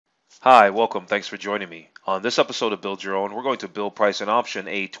Hi, welcome. Thanks for joining me. On this episode of Build Your Own, we're going to build, price, and option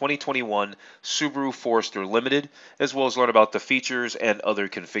a 2021 Subaru Forester Limited, as well as learn about the features and other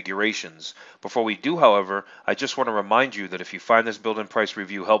configurations. Before we do, however, I just want to remind you that if you find this build and price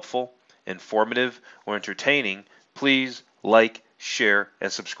review helpful, informative, or entertaining, please like, share,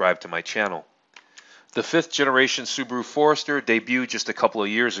 and subscribe to my channel. The fifth generation Subaru Forester debuted just a couple of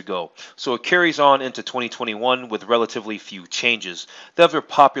years ago, so it carries on into 2021 with relatively few changes. The ever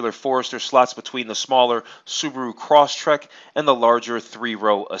popular Forester slots between the smaller Subaru Crosstrek and the larger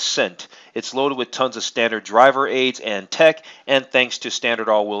three-row Ascent. It's loaded with tons of standard driver aids and tech, and thanks to standard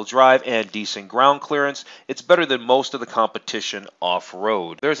all-wheel drive and decent ground clearance, it's better than most of the competition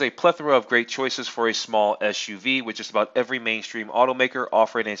off-road. There's a plethora of great choices for a small SUV, with just about every mainstream automaker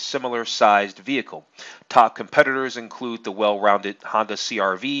offering a similar sized vehicle. Top competitors include the well-rounded Honda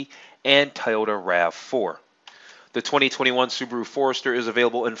CR-V and Toyota RAV4. The 2021 Subaru Forester is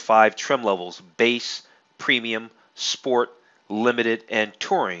available in 5 trim levels: base, premium, sport, limited, and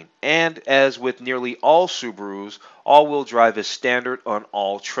touring. And as with nearly all Subarus, all-wheel drive is standard on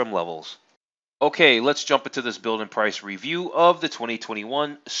all trim levels. Okay, let's jump into this build and price review of the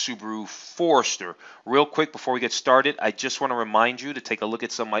 2021 Subaru Forester. Real quick before we get started, I just want to remind you to take a look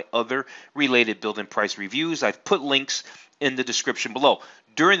at some of my other related build and price reviews. I've put links in the description below.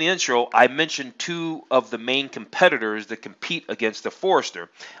 During the intro, I mentioned 2 of the main competitors that compete against the Forester.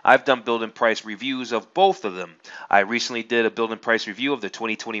 I've done build and price reviews of both of them. I recently did a build and price review of the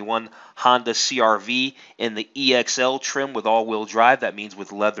 2021 Honda CR-V in the EXL trim with all-wheel drive. That means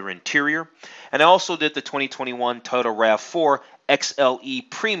with leather interior. And I also did the 2021 Toyota RAV4 XLE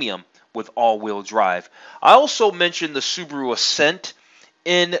Premium with all-wheel drive. I also mentioned the Subaru Ascent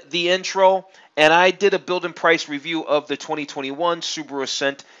in the intro, and I did a build and price review of the 2021 Subaru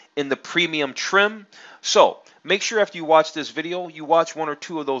Ascent in the premium trim. So make sure after you watch this video, you watch 1 or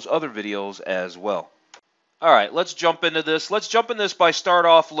 2 of those other videos as well. All right, let's jump into this. Let's jump in this by start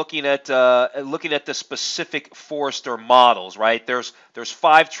off looking at the specific Forester models. Right, there's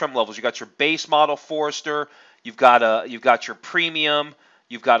 5 trim levels. You got your base model Forester, you've got your premium,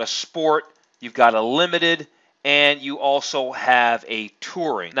 you've got a sport, you've got a limited, and you also have a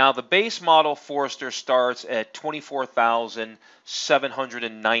touring. Now, the base model Forester starts at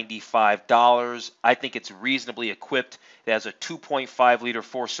 $24,795. I think it's reasonably equipped. It has a 2.5-liter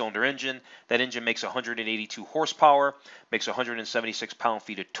 4-cylinder engine. That engine makes 182 horsepower, makes 176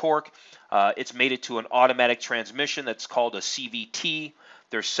 pound-feet of torque. It's mated to an automatic transmission that's called a CVT.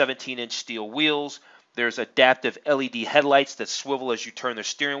 There's 17-inch steel wheels. There's adaptive LED headlights that swivel as you turn the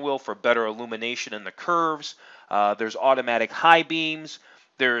steering wheel for better illumination in the curves. There's automatic high beams.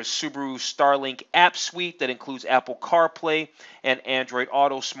 There's Subaru Starlink app suite that includes Apple CarPlay and Android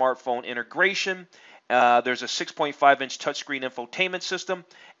Auto smartphone integration. There's a 6.5-inch touchscreen infotainment system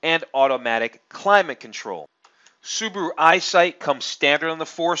and automatic climate control. Subaru EyeSight comes standard on the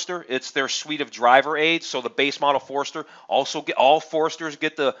Forester. It's their suite of driver aids. So the base model Forester all Foresters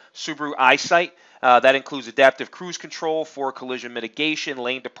get the Subaru EyeSight. That includes adaptive cruise control for collision mitigation,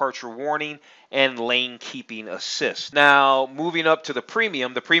 lane departure warning, and lane keeping assist. Now, moving up to the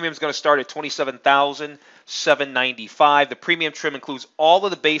premium is going to start at $27,795. The premium trim includes all of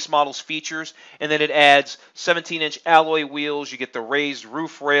the base model's features, and then it adds 17-inch alloy wheels. You get the raised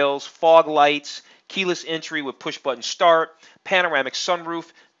roof rails, fog lights, keyless entry with push-button start, panoramic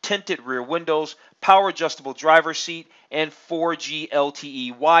sunroof, tinted rear windows, power adjustable driver's seat, and 4G LTE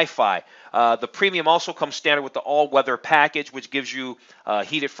Wi-Fi. The premium also comes standard with the all-weather package, which gives you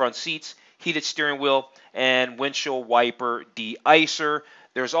heated front seats, heated steering wheel, and windshield wiper de-icer.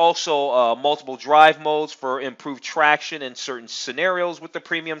 There's also multiple drive modes for improved traction in certain scenarios with the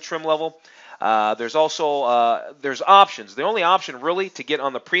premium trim level. There's options. The only option really to get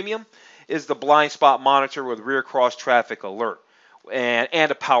on the premium is the blind spot monitor with rear cross traffic alert and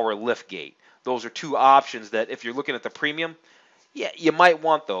a power lift gate. Those are 2 options that if you're looking at the premium, yeah, you might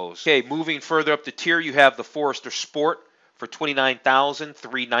want those. Okay, moving further up the tier, you have the Forester Sport for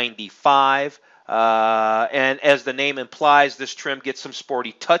 $29,395. And as the name implies, this trim gets some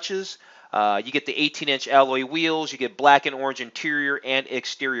sporty touches. You get the 18-inch alloy wheels, you get black and orange interior and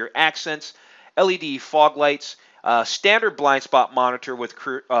exterior accents, LED fog lights, standard blind spot monitor with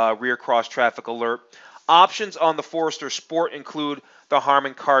rear cross traffic alert. Options on the Forester Sport include the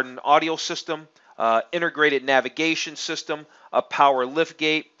Harman Kardon audio system, integrated navigation system, a power lift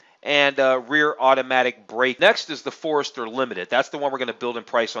gate, and rear automatic brake. Next is the Forester Limited. That's the one we're going to build and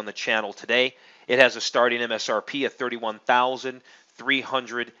price on the channel today. It has a starting MSRP of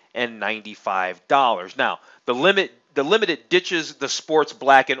 $31,395. Now, the Limited ditches the sports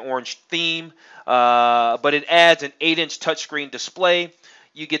black and orange theme, but it adds an 8-inch touchscreen display.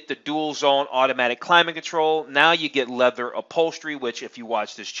 You get the dual zone automatic climate control. Now you get leather upholstery, which if you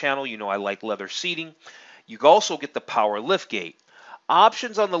watch this channel, you know I like leather seating. You also get the power liftgate.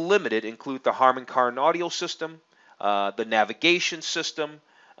 Options on the Limited include the Harman Kardon audio system, the navigation system,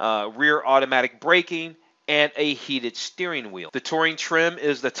 rear automatic braking, and a heated steering wheel. The Touring trim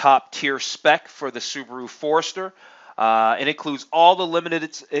is the top tier spec for the Subaru Forester. It includes all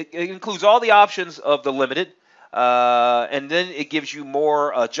the it includes all the options of the Limited, and then it gives you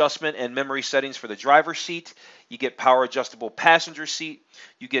more adjustment and memory settings for the driver's seat. You get power adjustable passenger seat.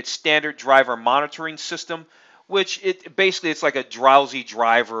 You get standard driver monitoring system, which it's like a drowsy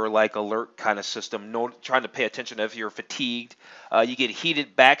driver like alert kind of system. No, trying to pay attention if you're fatigued. You get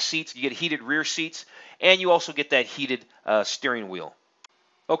heated back seats. You get heated rear seats, and you also get that heated steering wheel.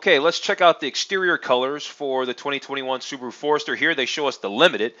 Okay, let's check out the exterior colors for the 2021 Subaru Forester. Here they show us the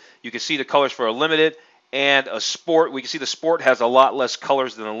Limited. You can see the colors for a Limited and a Sport. We can see the Sport has a lot less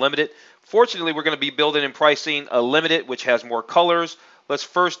colors than the Limited. Fortunately, we're going to be building and pricing a Limited, which has more colors. Let's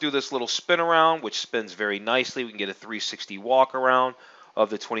first do this little spin around, which spins very nicely. We can get a 360 walk around of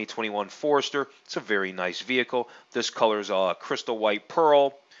the 2021 Forester. It's a very nice vehicle. This color is crystal white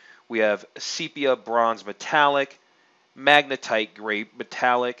pearl. We have sepia bronze metallic, magnetite gray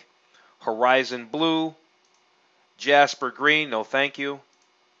metallic, horizon blue, jasper green, no thank you,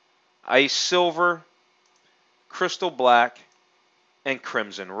 ice silver, crystal black, and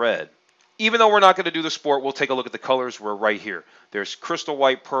crimson red. Even though we're not going to do the Sport, we'll take a look at the colors. We're right here. There's crystal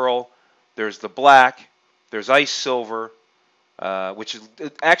white pearl, there's the black, there's ice silver, which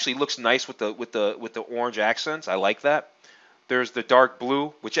it actually looks nice with the orange accents. I like that. There's the dark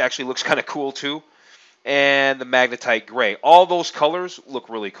blue, which actually looks kind of cool too, and the magnetite gray. All those colors look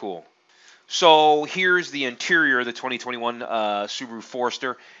really cool. So here's the interior of the 2021 Subaru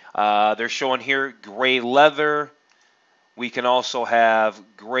Forester. They're showing here gray leather. We can also have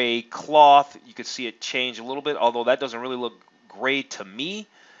gray cloth. You can see it change a little bit, although that doesn't really look gray to me.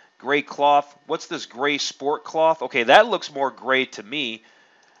 Gray cloth. What's this gray sport cloth? Okay, that looks more gray to me.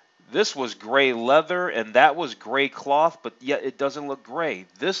 This was gray leather, and that was gray cloth, but yet it doesn't look gray.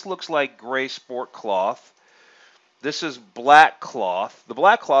 This looks like gray sport cloth. This is black cloth. The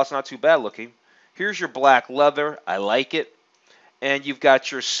black cloth's not too bad looking. Here's your black leather. I like it. And you've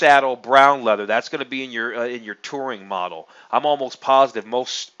got your saddle brown leather. That's going to be in your touring model. I'm almost positive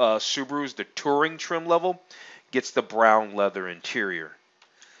most Subarus, the touring trim level, gets the brown leather interior.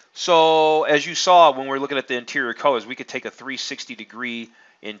 So as you saw when we were looking at the interior colors, we could take a 360-degree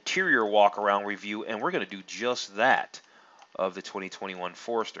interior walk-around review, and we're going to do just that of the 2021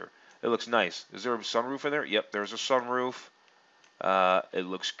 Forester. It looks nice. Is there a sunroof in there? Yep, there's a sunroof. It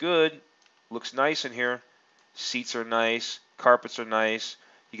looks good. Looks nice in here. Seats are nice. Carpets are nice.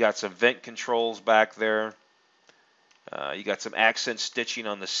 You got some vent controls back there. You got some accent stitching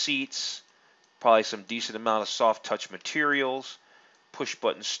on the seats. Probably some decent amount of soft touch materials. Push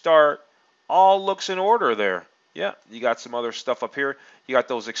button start. All looks in order there. Yeah, you got some other stuff up here. You got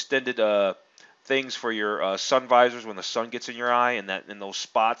those extended things for your sun visors when the sun gets in your eye and in those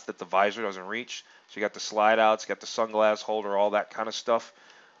spots that the visor doesn't reach. So you got the slide outs, you got the sunglass holder, all that kind of stuff.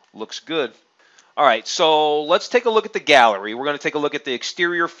 Looks good. All right, so let's take a look at the gallery. We're going to take a look at the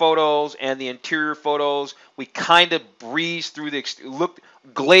exterior photos and the interior photos. We kind of breezed through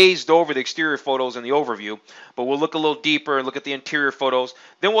glazed over the exterior photos in the overview, but we'll look a little deeper and look at the interior photos.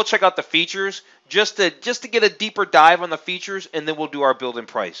 Then we'll check out the features just to get a deeper dive on the features, and then we'll do our build and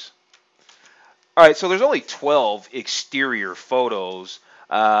price. All right, so there's only 12 exterior photos.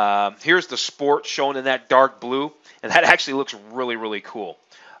 Here's the Sport shown in that dark blue, and that actually looks really, really cool.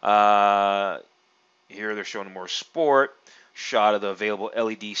 Here they're showing more Sport. Shot of the available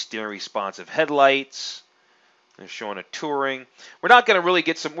LED steering responsive headlights. They're showing a touring. We're not going to really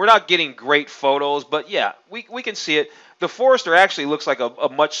we're not getting great photos, but yeah, we can see it. The Forester actually looks like a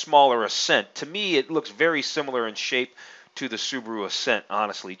much smaller Ascent. To me, it looks very similar in shape to the Subaru Ascent,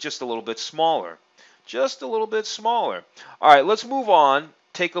 honestly. Just a little bit smaller. Just a little bit smaller. All right, let's move on.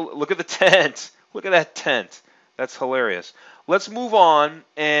 Take a look at the tent. Look at that tent. That's hilarious. Let's move on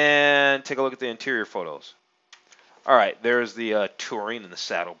and take a look at the interior photos. All right, there's the touring and the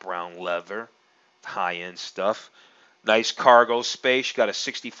saddle brown leather. High-end stuff. Nice cargo space. You got a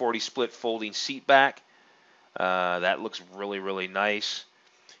 60-40 split folding seat back. That looks really, really nice.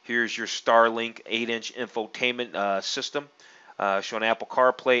 Here's your Starlink 8-inch infotainment system. Showing Apple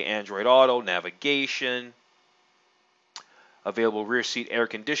CarPlay, Android Auto, navigation. Available rear seat air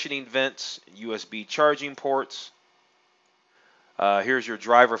conditioning vents, USB charging ports. Here's your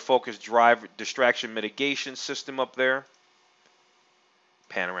driver-focused drive distraction mitigation system up there.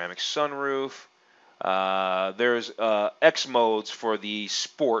 Panoramic sunroof. There's X modes for the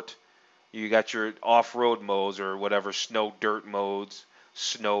sport. You got your off-road modes or whatever, snow dirt modes,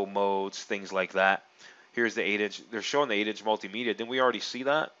 snow modes, things like that. Here's the 8-inch. They're showing the 8-inch multimedia. Didn't we already see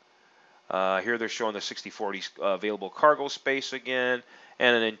that? Here they're showing the 60/40 available cargo space again,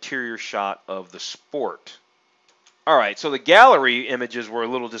 and an interior shot of the Sport. All right, so the gallery images were a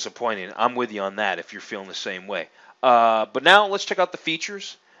little disappointing. I'm with you on that if you're feeling the same way. But now let's check out the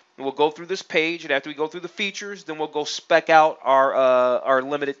features. We'll go through this page, and after we go through the features, then we'll go spec out our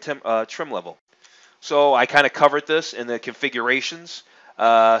limited trim level. So I kind of covered this in the configurations.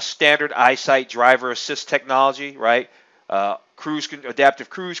 Standard eyesight driver assist technology, right? Adaptive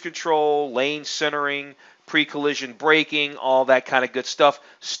cruise control, lane centering, pre-collision braking, all that kind of good stuff.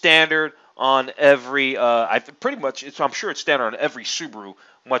 Standard on every, I'm sure it's standard on every Subaru,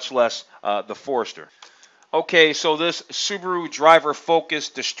 much less the Forester. Okay, so this Subaru driver focus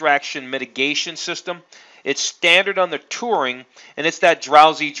distraction mitigation system, it's standard on the Touring, and it's that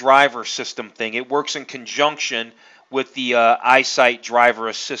drowsy driver system thing. It works in conjunction with the eyesight driver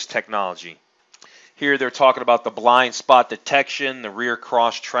assist technology. Here they're talking about the blind spot detection, the rear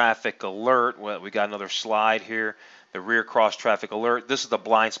cross traffic alert. Well, we got another slide here. The rear cross traffic alert. This is the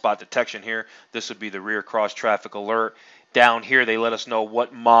blind spot detection here. This would be the rear cross traffic alert. Down here they let us know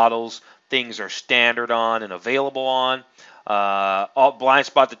what models things are standard on and available on. All blind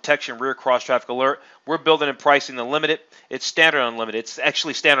spot detection, rear cross traffic alert. We're building and pricing the Limited. It's standard on Limited. It's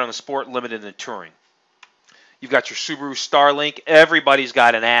actually standard on the Sport, Limited, and Touring. You've got your Subaru Starlink. Everybody's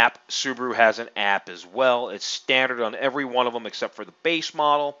got an app. Subaru has an app as well. It's standard on every one of them except for the base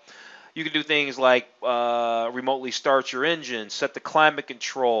model. You can do things like remotely start your engine, set the climate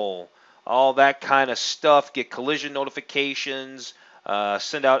control, all that kind of stuff, get collision notifications,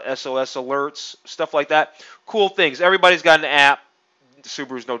 send out SOS alerts, stuff like that. Cool things. Everybody's got an app.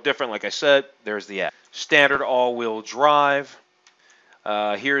 Subaru's no different. Like I said, there's the app. Standard all-wheel drive.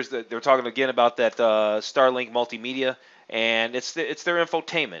 They're talking again about that Starlink multimedia, and it's their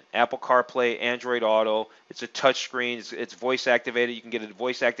infotainment. Apple CarPlay, Android Auto. It's a touch screen. It's voice activated. You can get a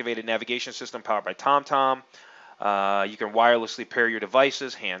voice activated navigation system powered by TomTom. You can wirelessly pair your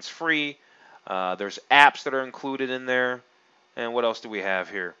devices, hands-free. There's apps that are included in there. And what else do we have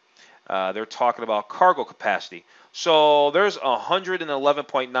here? They're talking about cargo capacity. So there's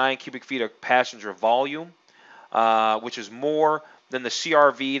 111.9 cubic feet of passenger volume, which is more than the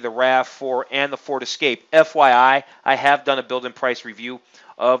CRV, the RAV4, and the Ford Escape. FYI, I have done a build and price review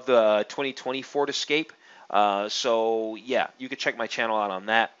of the 2020 Ford Escape. So, yeah, you can check my channel out on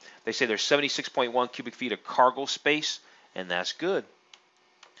that. They say there's 76.1 cubic feet of cargo space, and that's good.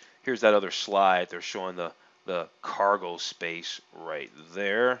 Here's that other slide. They're showing the cargo space right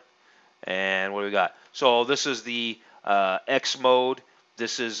there. And what do we got? So this is the X mode.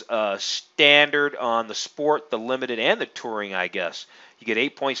 This is standard on the Sport, the Limited, and the Touring, I guess. You get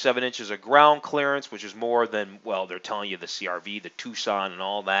 8.7 inches of ground clearance, which is more than, well, they're telling you the CRV, the Tucson, and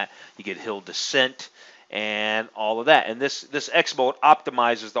all that. You get hill descent and all of that. And this X mode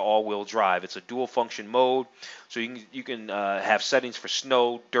optimizes the all-wheel drive. It's a dual-function mode, so you can have settings for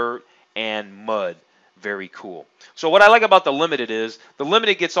snow, dirt, and mud. Very cool. So what I like about the Limited is the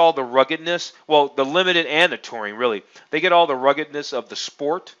Limited gets all the ruggedness. Well, the Limited and the Touring, really. They get all the ruggedness of the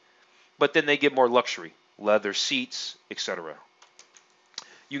Sport, but then they get more luxury. Leather seats, etc.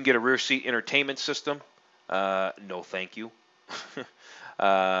 You can get a rear seat entertainment system. No, thank you.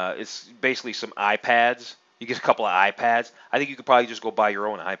 It's basically some iPads. You get a couple of iPads. I think you could probably just go buy your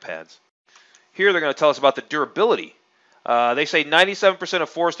own iPads. Here they're going to tell us about the durability. They say 97% of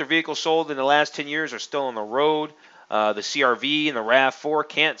Forester vehicles sold in the last 10 years are still on the road. The CRV and the RAV4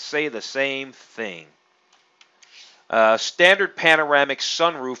 can't say the same thing. Standard panoramic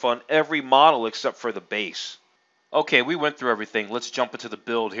sunroof on every model except for the base. Okay, we went through everything. Let's jump into the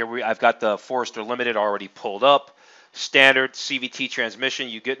build. Here I've got the Forester Limited already pulled up. Standard CVT transmission.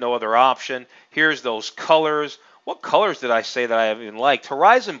 You get no other option. Here's those colors. What colors did I say that I even liked?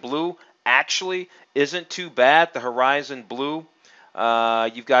 Horizon Blue actually isn't too bad. The Horizon Blue.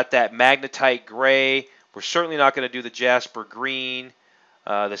 You've got that Magnetite Gray. We're certainly not going to do the Jasper Green.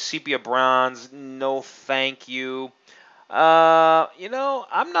 The Sepia Bronze, no thank you.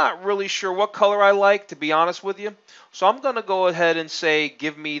 I'm not really sure what color I like, to be honest with you. So I'm going to go ahead and say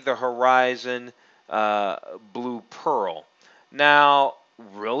give me the Horizon Blue Pearl. Now,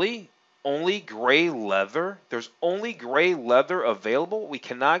 really? Only gray leather? There's only gray leather available? We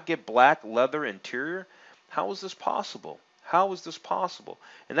cannot get black leather interior? How is this possible? How is this possible?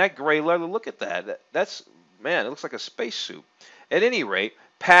 And that gray leather, look at that. That's, man, it looks like a spacesuit. At any rate,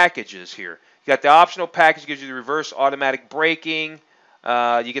 packages here. You got the optional package, gives you the reverse automatic braking.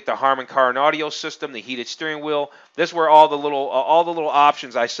 You get the Harman Kardon audio system, the heated steering wheel. This is where all the little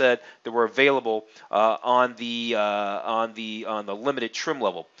options I said that were available on the limited trim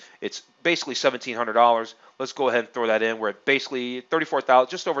level. It's basically $1,700. Let's go ahead and throw that in. We're at basically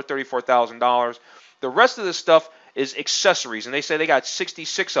just over $34,000. The rest of this stuff is accessories, and they say they got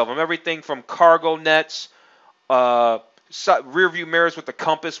 66 of them. Everything from cargo nets, rear view mirrors with the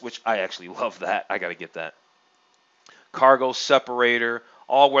compass, which I actually love that. I got to get that. Cargo separator,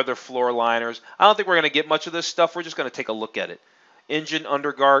 all-weather floor liners. I don't think we're going to get much of this stuff. We're just going to take a look at it. Engine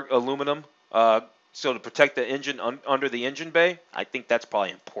underguard aluminum, so to protect the engine under the engine bay. I think that's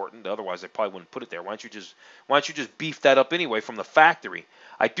probably important. Otherwise, they probably wouldn't put it there. Why don't you just beef that up anyway from the factory?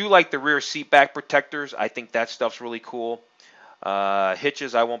 I do like the rear seat back protectors. I think that stuff's really cool.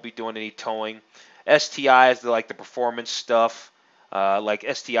 Hitches, I won't be doing any towing. STI is like the performance stuff. Like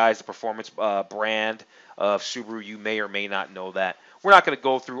STI is the performance brand of Subaru. You may or may not know that. We're not going to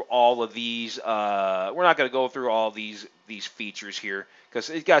go through all of these. We're not going to go through all these features here because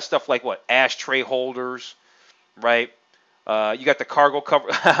it's got stuff like what, ashtray holders, right? You got the cargo cover.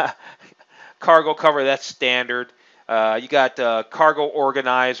 Cargo cover, that's standard. You got cargo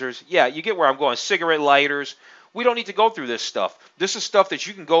organizers. Yeah, you get where I'm going. Cigarette lighters. We don't need to go through this stuff. This is stuff that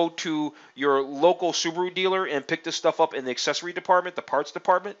you can go to your local Subaru dealer and pick this stuff up in the accessory department, the parts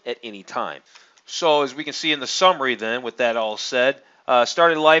department, at any time. So as we can see in the summary then, with that all said,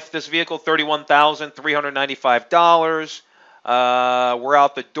 started life, this vehicle, $31,395. We're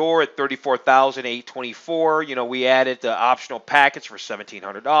out the door at $34,824. You know, we added the optional package for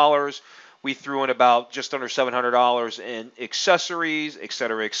 $1,700. We threw in about just under $700 in accessories,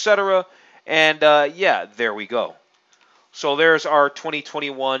 etc., etc. And yeah, there we go. So there's our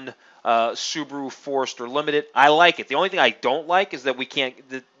 2021 Subaru Forester Limited. I like it. The only thing I don't like is that we can't.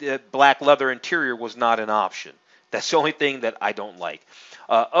 The black leather interior was not an option. That's the only thing that I don't like.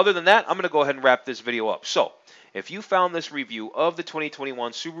 Other than that, I'm going to go ahead and wrap this video up. So if you found this review of the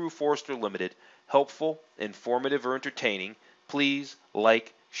 2021 Subaru Forester Limited helpful, informative, or entertaining, please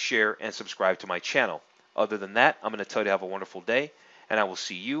like, share, and subscribe to my channel. Other than that, I'm going to tell you to have a wonderful day, and I will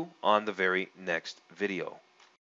see you on the very next video.